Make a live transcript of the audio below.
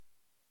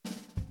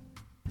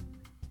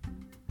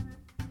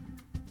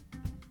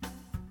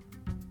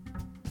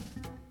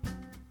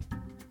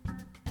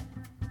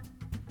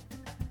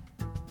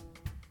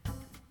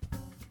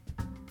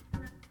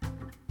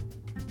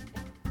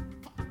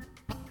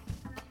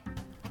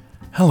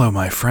Hello,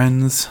 my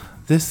friends.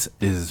 This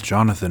is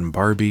Jonathan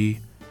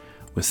Barbie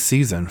with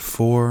Season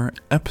 4,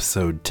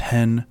 Episode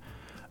 10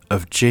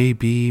 of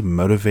JB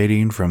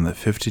Motivating from the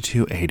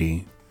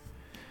 5280.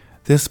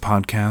 This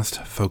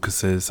podcast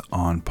focuses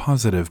on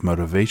positive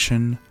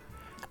motivation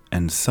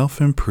and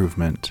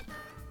self-improvement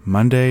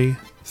Monday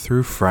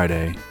through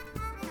Friday.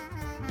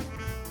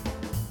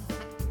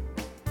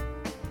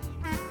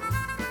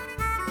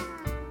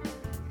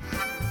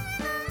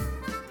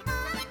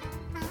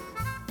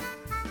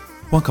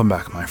 Welcome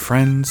back, my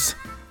friends.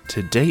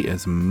 Today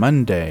is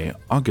Monday,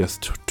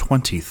 August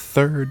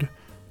 23rd,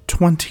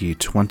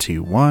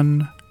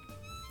 2021.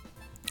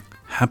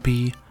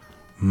 Happy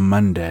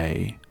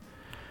Monday,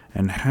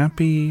 and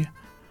happy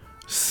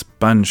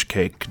Sponge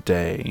Cake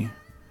Day.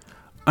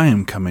 I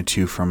am coming to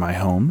you from my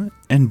home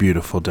in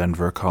beautiful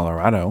Denver,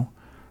 Colorado,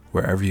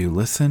 wherever you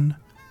listen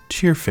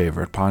to your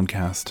favorite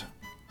podcast.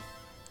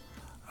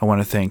 I want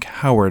to thank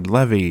Howard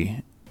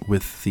Levy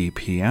with the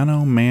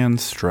Piano Man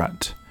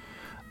Strut.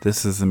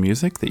 This is the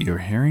music that you're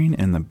hearing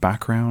in the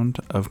background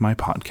of my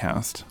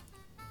podcast.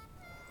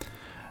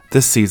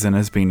 This season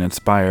is being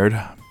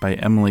inspired by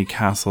Emily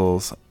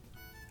Castle's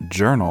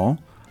journal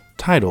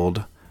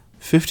titled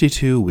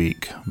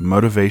 52-Week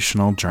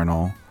Motivational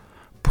Journal,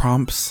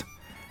 Prompts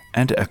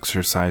and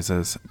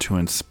Exercises to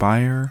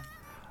Inspire,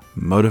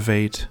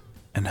 Motivate,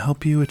 and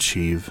Help You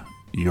Achieve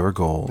Your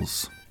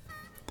Goals.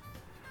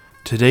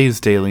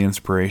 Today's daily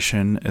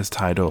inspiration is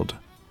titled,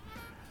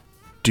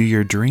 Do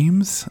Your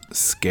Dreams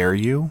Scare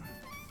You?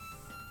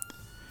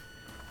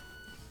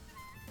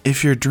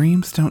 If your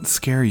dreams don't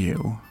scare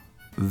you,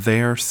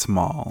 they're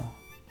small.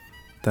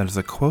 That is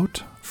a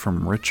quote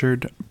from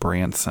Richard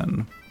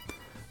Branson.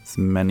 As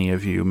many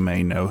of you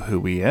may know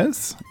who he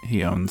is.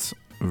 He owns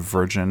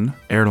Virgin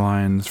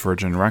Airlines,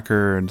 Virgin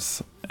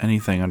Records,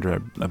 anything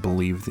under, I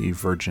believe, the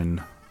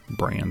Virgin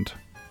brand.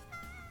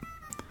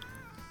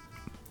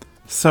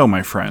 So,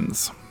 my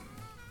friends,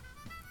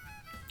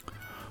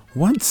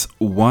 what's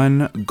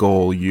one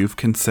goal you've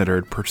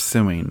considered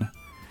pursuing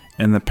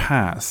in the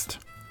past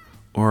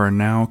or are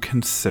now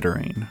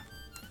considering?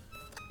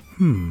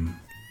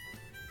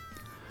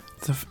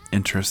 It's an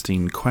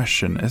interesting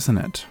question, isn't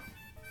it?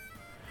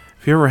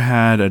 Have you ever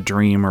had a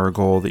dream or a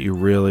goal that you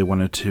really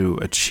wanted to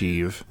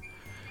achieve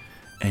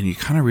and you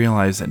kind of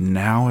realize that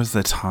now is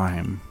the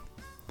time?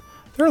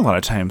 There are a lot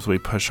of times we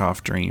push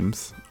off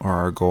dreams or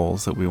our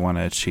goals that we want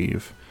to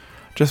achieve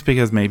just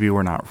because maybe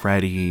we're not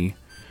ready,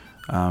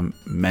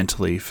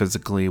 mentally,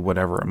 physically,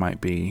 whatever it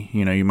might be.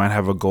 You know, you might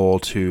have a goal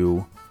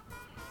to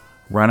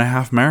run a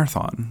half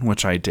marathon,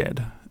 which I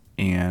did.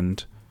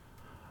 And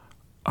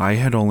I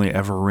had only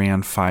ever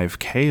ran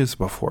 5Ks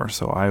before,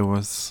 so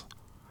it's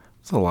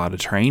a lot of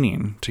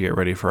training to get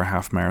ready for a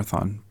half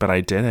marathon. But I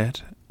did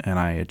it, and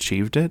I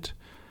achieved it.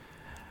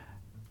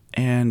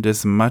 And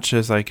as much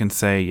as I can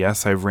say,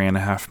 yes, I've ran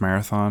a half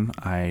marathon,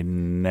 I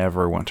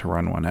never want to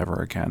run one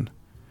ever again.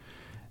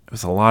 It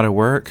was a lot of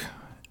work.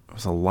 It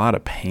was a lot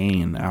of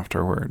pain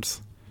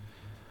afterwards.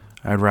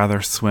 I'd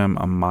rather swim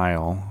a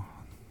mile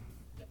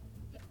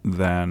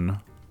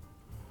than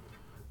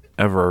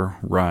ever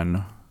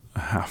run a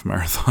half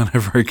marathon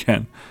ever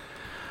again.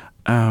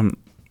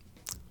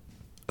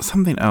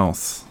 Something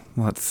else.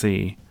 Let's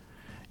see.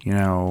 You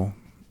know,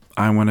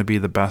 I want to be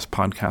the best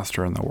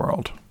podcaster in the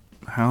world.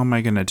 How am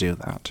I going to do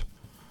that?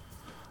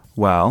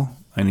 Well,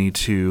 I need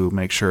to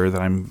make sure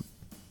that I'm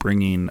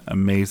bringing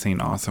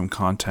amazing, awesome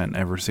content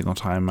every single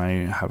time I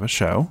have a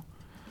show.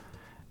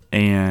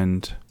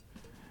 And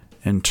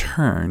in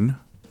turn,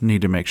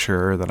 need to make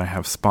sure that I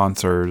have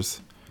sponsors,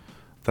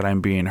 that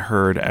I'm being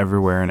heard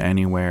everywhere and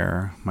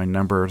anywhere. My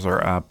numbers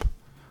are up.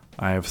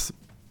 I have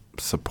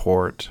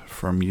support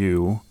from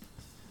you.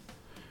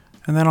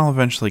 And then I'll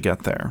eventually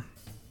get there.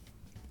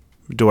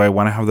 Do I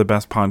want to have the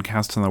best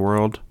podcast in the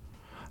world?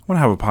 I want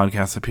to have a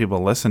podcast that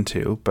people listen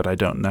to, but I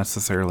don't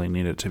necessarily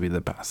need it to be the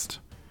best.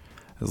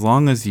 As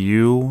long as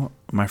you,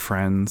 my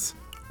friends,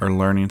 are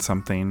learning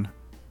something,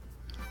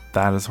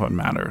 that is what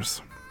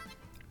matters.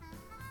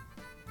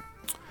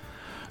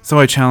 So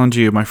I challenge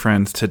you, my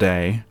friends,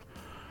 today.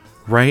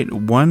 Write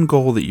one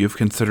goal that you've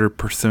considered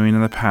pursuing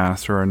in the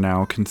past or are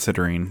now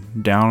considering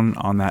down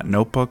on that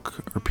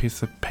notebook or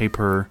piece of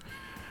paper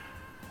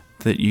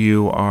that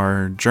you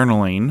are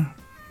journaling,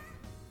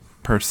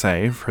 per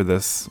se, for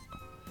this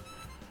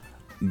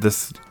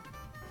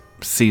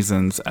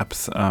season's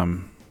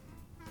episode,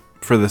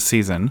 for this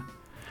season.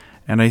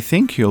 And I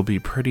think you'll be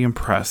pretty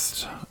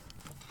impressed.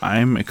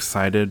 I'm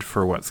excited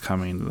for what's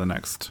coming the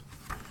next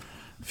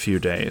few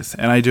days.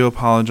 And I do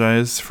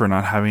apologize for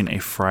not having a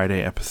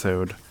Friday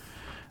episode.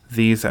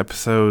 These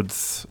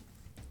episodes,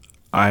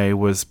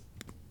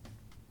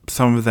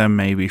 some of them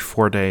may be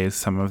 4 days,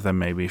 some of them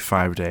may be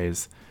 5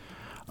 days.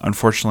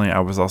 Unfortunately,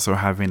 I was also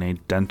having a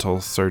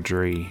dental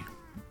surgery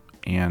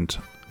and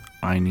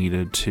I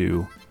needed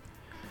to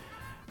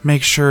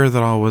make sure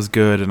that all was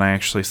good, and I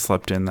actually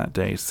slept in that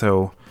day.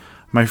 So,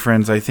 my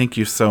friends, I thank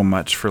you so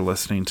much for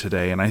listening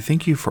today, and I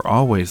thank you for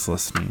always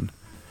listening.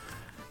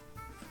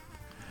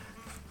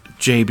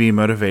 JB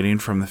Motivating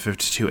from the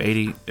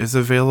 5280 is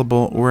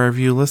available wherever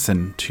you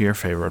listen to your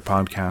favorite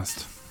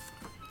podcast.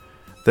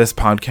 This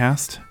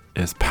podcast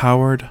is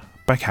powered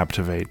by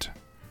Captivate.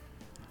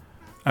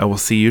 I will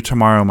see you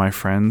tomorrow, my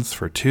friends,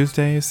 for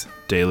Tuesday's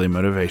Daily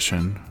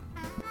Motivation.